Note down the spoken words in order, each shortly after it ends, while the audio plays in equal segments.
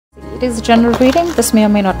It is a general reading. This may or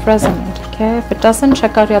may not resonate. Okay, if it doesn't,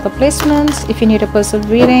 check out your other placements. If you need a personal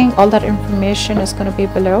reading, all that information is going to be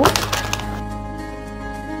below.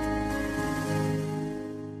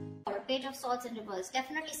 Page of Swords in reverse.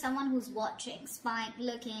 Definitely someone who's watching, spying,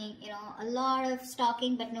 looking, you know, a lot of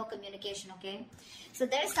stalking but no communication. Okay, so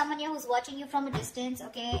there's someone here who's watching you from a distance.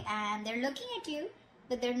 Okay, and they're looking at you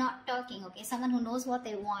but they're not talking. Okay, someone who knows what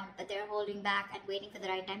they want but they're holding back and waiting for the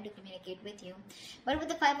right time to communicate with you. But with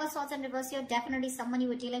the Five of Swords in reverse here, definitely someone you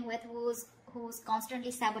were dealing with who's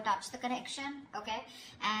constantly sabotaged the connection. Okay,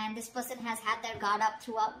 and this person has had their guard up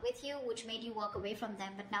throughout with you, which made you walk away from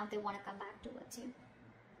them, but now they want to come back towards you.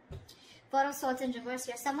 Four of Swords in reverse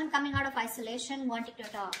here. Someone coming out of isolation, wanting to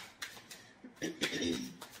talk.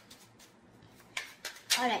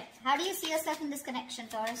 Alright, how do you see yourself in this connection,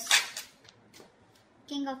 Taurus?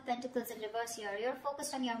 King of Pentacles in reverse here. You're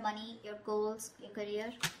focused on your money, your goals, your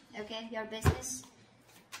career, okay, your business.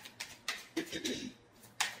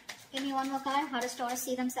 Give me one more card. How does Taurus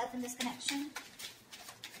see themselves in this connection?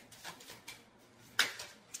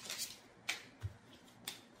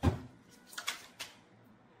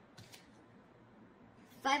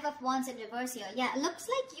 Five of Wands in reverse here. Yeah, looks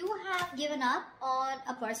like you have given up on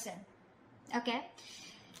a person. Okay.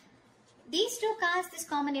 These two cards, this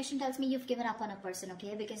combination tells me you've given up on a person,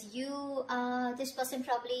 okay? Because you, this person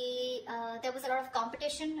probably, there was a lot of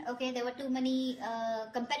competition, okay? There were too many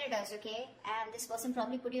competitors, okay? And this person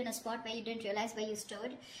probably put you in a spot where you didn't realize where you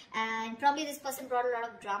stood. And probably this person brought a lot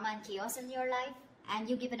of drama and chaos in your life. And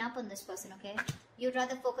you've given up on this person, okay? You'd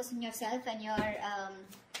rather focus on yourself and your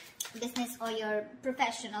business or your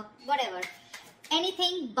profession or whatever.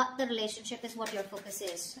 Anything but the relationship is what your focus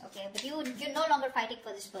is, okay? But you're no longer fighting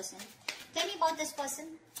for this person. Tell me about this person.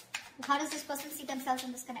 How does this person see themselves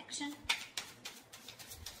in this connection?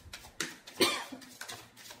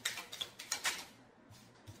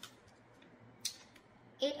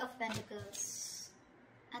 Eight of Pentacles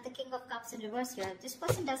and the King of Cups in reverse here. This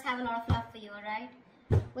person does have a lot of love for you, alright?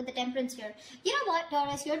 With the Temperance here. You know what,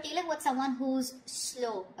 Taurus? You're dealing with someone who's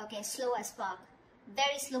slow, okay? Slow as fuck.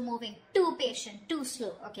 Very slow moving, too patient, too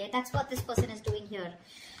slow. Okay, that's what this person is doing here.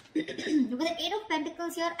 With the Eight of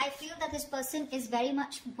Pentacles here, I feel that this person is very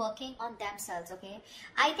much working on themselves. Okay,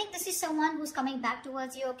 I think this is someone who's coming back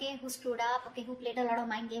towards you. Okay, who screwed up. Okay, who played a lot of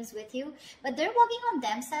mind games with you, but they're working on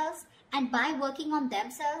themselves. And by working on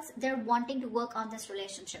themselves, they're wanting to work on this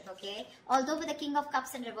relationship, okay? Although with the King of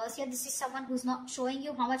Cups in reverse here, this is someone who's not showing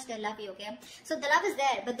you how much they love you, okay? So the love is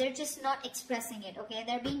there, but they're just not expressing it, okay?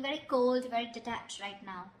 They're being very cold, very detached right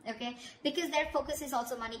now, okay? Because their focus is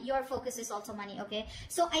also money, your focus is also money, okay?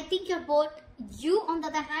 So I think you're both, you on the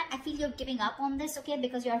other hand, I feel you're giving up on this, okay?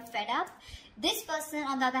 Because you're fed up. This person,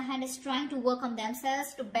 on the other hand, is trying to work on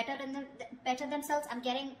themselves to better themselves. I'm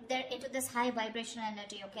getting they're into this high vibrational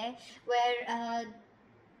energy, okay, where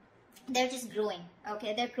they're just growing,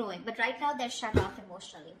 okay, they're growing, but right now they're shut off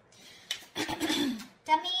emotionally.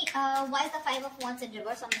 Tell me, why is the Five of Wands in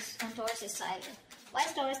reverse on Taurus' side? Why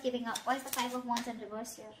is Taurus giving up? Why is the Five of Wands in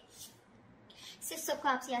reverse here? Six of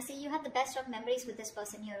Cups, yeah, see, you have the best of memories with this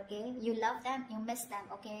person here, okay? You love them, you miss them,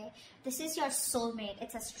 okay? This is your soulmate.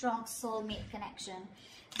 It's a strong soulmate connection.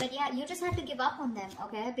 But yeah, you just have to give up on them,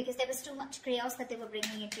 okay? Because there was too much chaos that they were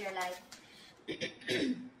bringing into your life.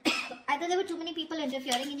 Either there were too many people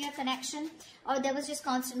interfering in your connection, or there was just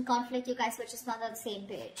constant conflict. You guys were just not on the same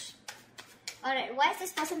page. Alright, why is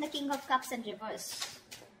this person the King of Cups in reverse?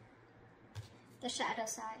 The shadow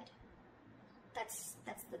side. That's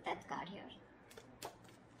the death card here.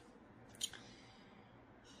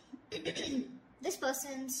 This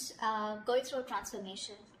person's going through a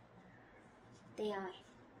transformation. They are.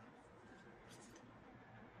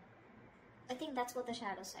 I think that's what the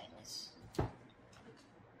shadow side is.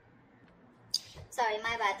 Sorry,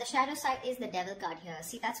 my bad. The shadow side is the devil card here.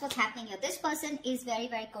 See, that's what's happening here. This person is very,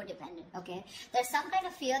 very codependent, okay? There's some kind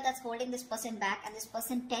of fear that's holding this person back, and this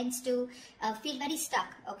person tends to feel very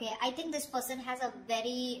stuck, okay? I think this person has a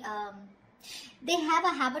very... they have a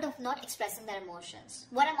habit of not expressing their emotions.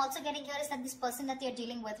 What I'm also getting here is that this person that you're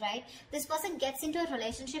dealing with, right? This person gets into a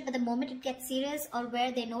relationship, but the moment it gets serious or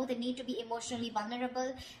where they know they need to be emotionally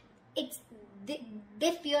vulnerable,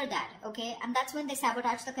 they fear that, okay? And that's when they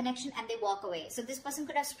sabotage the connection and they walk away. So this person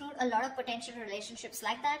could have screwed a lot of potential relationships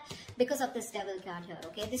like that because of this devil card here,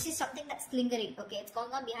 okay? This is something that's lingering, okay? It's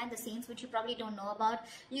going on behind the scenes, which you probably don't know about.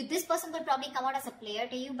 This person could probably come out as a player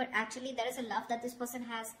to you, but actually there is a love that this person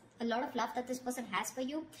has, a lot of love that this person has for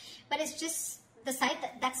you. But it's just the side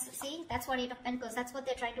that's what Eight of Pentacles, that's what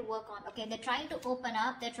they're trying to work on. Okay, they're trying to open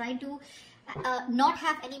up, they're trying to not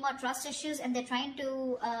have any more trust issues, and they're trying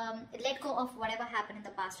to let go of whatever happened in the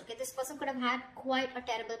past. Okay, this person could have had quite a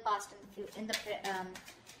terrible past in the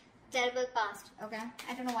terrible past. Okay,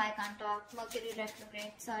 I don't know why I can't talk. Mercury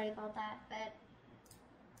retrograde, sorry about that, but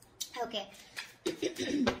okay.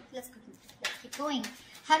 let's keep going.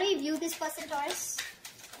 How do you view this person, Taurus?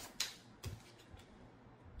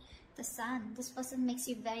 The Sun. This person makes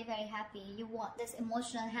you very, very happy. You want this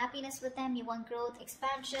emotional happiness with them. You want growth,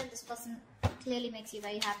 expansion. This person clearly makes you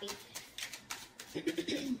very happy.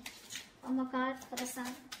 One more card for the Sun.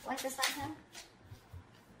 Why is the Sun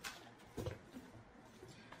here?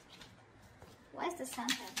 Why is the Sun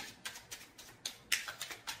here?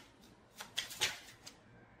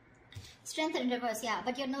 Strength in reverse, yeah,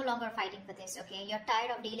 but you're no longer fighting for this, okay? You're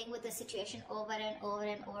tired of dealing with the situation over and over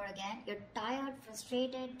and over again. You're tired,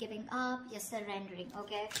 frustrated, giving up, you're surrendering,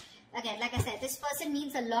 okay? Again, like I said, this person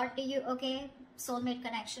means a lot to you, okay? Soulmate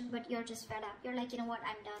connection, but you're just fed up. You're like, you know what,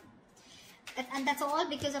 I'm done. And that's all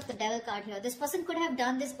because of the Devil card here. This person could have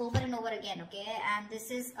done this over and over again, okay? And this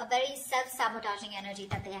is a very self-sabotaging energy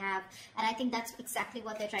that they have. And I think that's exactly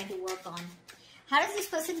what they're trying to work on. How does this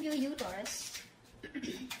person view you, Taurus?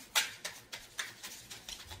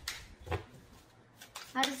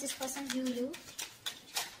 How does this person view you?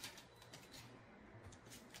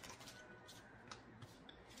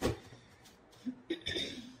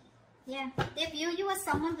 Yeah, they view you as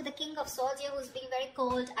someone with the King of Swords here who's being very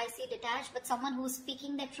cold, icy, detached, but someone who's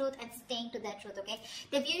speaking their truth and staying to their truth, okay?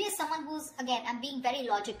 They view you as someone who's, again, I'm being very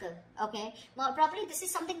logical, okay? Well, probably this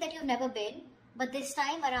is something that you've never been. But this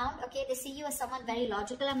time around, okay, they see you as someone very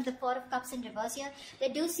logical. And the Four of Cups in reverse here, they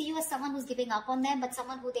do see you as someone who's giving up on them, but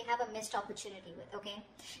someone who they have a missed opportunity with, okay?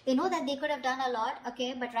 They know that they could have done a lot,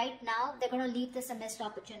 okay, but right now they're going to leave this a missed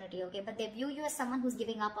opportunity, okay? But they view you as someone who's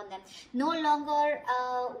giving up on them. No longer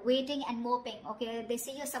waiting and moping, okay? They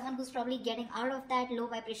see you as someone who's probably getting out of that low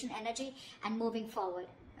vibration energy and moving forward,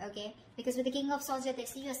 okay? Because with the King of Swords here, they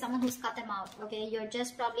see you as someone who's cut them out, okay? You're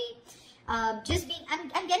just probably just being,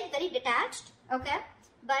 I'm getting very detached, okay?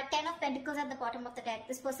 But 10 of Pentacles at the bottom of the deck.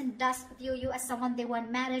 This person does view you as someone they want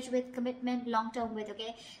marriage with, commitment, long-term with,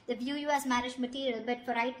 okay? They view you as marriage material, but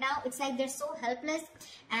for right now, it's like they're so helpless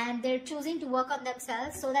and they're choosing to work on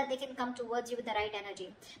themselves so that they can come towards you with the right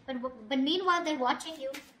energy. But meanwhile, they're watching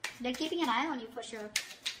you. They're keeping an eye on you for sure.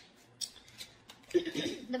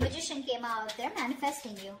 The Magician came out. They're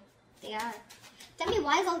manifesting you. They are. Tell me,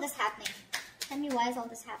 why is all this happening? Tell me, why is all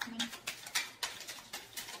this happening?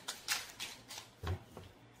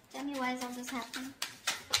 Tell me, why is all this happening?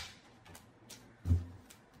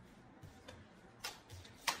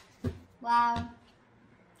 Wow.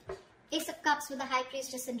 Ace of Cups with the High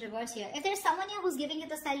Priestess in reverse here. If there's someone here who's giving you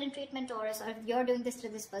the silent treatment, Taurus, or if you're doing this to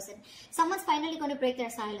this person, someone's finally going to break their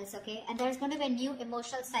silence, okay? And there's going to be a new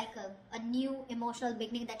emotional cycle, a new emotional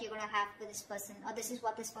beginning that you're going to have with this person, or this is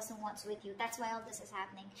what this person wants with you. That's why all this is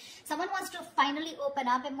happening. Someone wants to finally open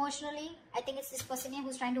up emotionally. I think it's this person here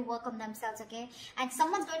who's trying to work on themselves, okay? And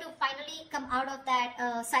someone's going to finally come out of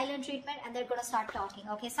that silent treatment and they're going to start talking,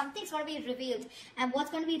 okay? Something's going to be revealed. And what's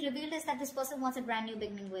going to be revealed is that this person wants a brand new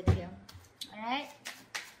beginning with you. Alright.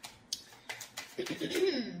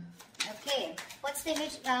 Okay. What's the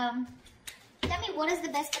image? Tell me, what is the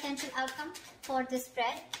best potential outcome for this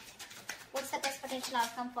spread? What's the best potential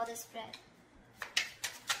outcome for this spread?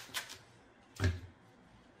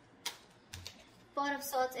 Four of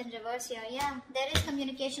Swords in reverse here. Yeah, there is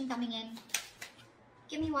communication coming in.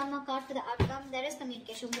 Give me one more card for the outcome. There is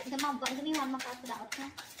communication. Give me one more card for the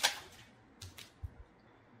outcome.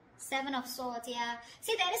 Seven of Swords, yeah.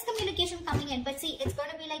 See, there is communication coming in, but see, it's going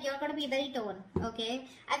to be like you're going to be very torn, okay?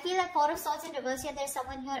 I feel like Four of Swords in reverse here, there's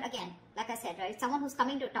someone here, again, like I said, right? Someone who's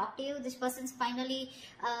coming to talk to you. This person's finally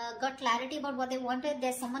got clarity about what they wanted.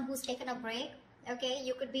 There's someone who's taken a break, okay?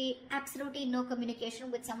 You could be absolutely no communication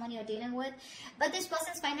with someone you're dealing with, but this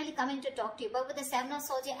person's finally coming to talk to you. But with the Seven of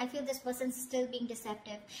Swords here, I feel this person's still being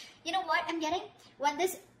deceptive. You know what I'm getting? When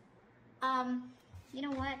this, you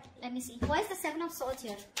know what? Let me see. Why is the Seven of Swords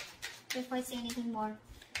here? Before I say anything more,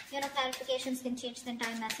 you know, clarifications can change the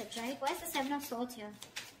entire message, right? Why is the Seven of Swords here?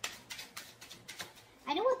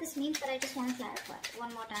 I know what this means, but I just want to clarify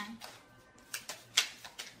one more time.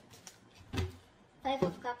 Five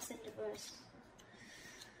of Cups in reverse.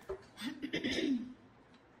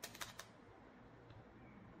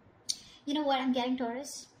 You know what I'm getting,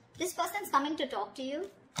 Taurus? This person's coming to talk to you.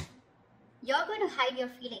 You're going to hide your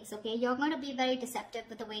feelings, okay? You're going to be very deceptive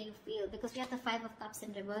with the way you feel because we have the Five of Cups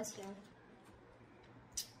in reverse here.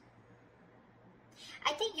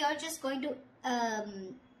 I think you're just going to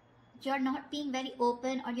you're not being very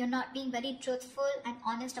open, or you're not being very truthful and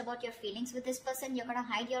honest about your feelings with this person. You're gonna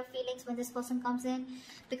hide your feelings when this person comes in,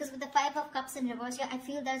 because with the 5 of Cups in reverse here, I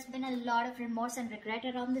feel there's been a lot of remorse and regret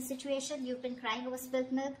around this situation. You've been crying over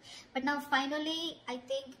spilt milk, but now finally, I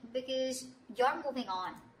think because you're moving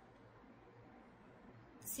on.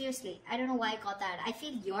 Seriously, I don't know why I got that. I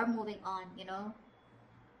feel you're moving on, you know.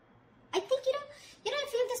 I think, you know, I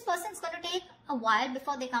feel this person's going to take a while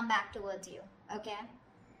before they come back towards you, okay?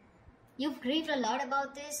 You've grieved a lot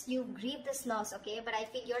about this. You've grieved this loss, okay? But I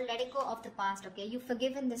feel you're letting go of the past, okay? You've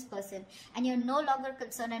forgiven this person, and you're no longer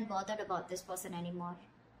concerned and bothered about this person anymore.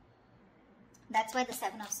 That's why the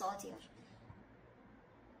 7 of Swords here.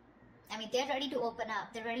 I mean, they're ready to open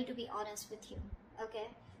up. They're ready to be honest with you, okay?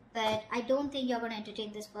 But I don't think you're going to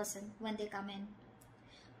entertain this person when they come in.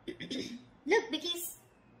 Look, because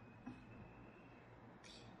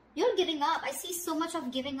you're giving up. I see so much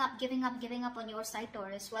of giving up on your side,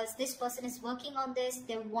 Taurus. Whilst this person is working on this,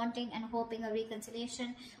 they're wanting and hoping a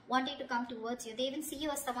reconciliation, wanting to come towards you. They even see you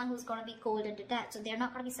as someone who's going to be cold and detached. So they're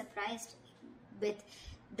not going to be surprised with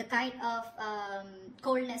the kind of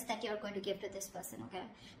coldness that you're going to give to this person, okay?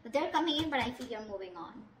 But they're coming in, but I feel you're moving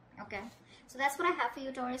on, okay? So that's what I have for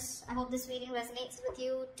you, Taurus. I hope this reading resonates with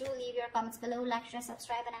you. Do leave your comments below, like, share,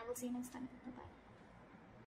 subscribe, and I will see you next time. Bye-bye.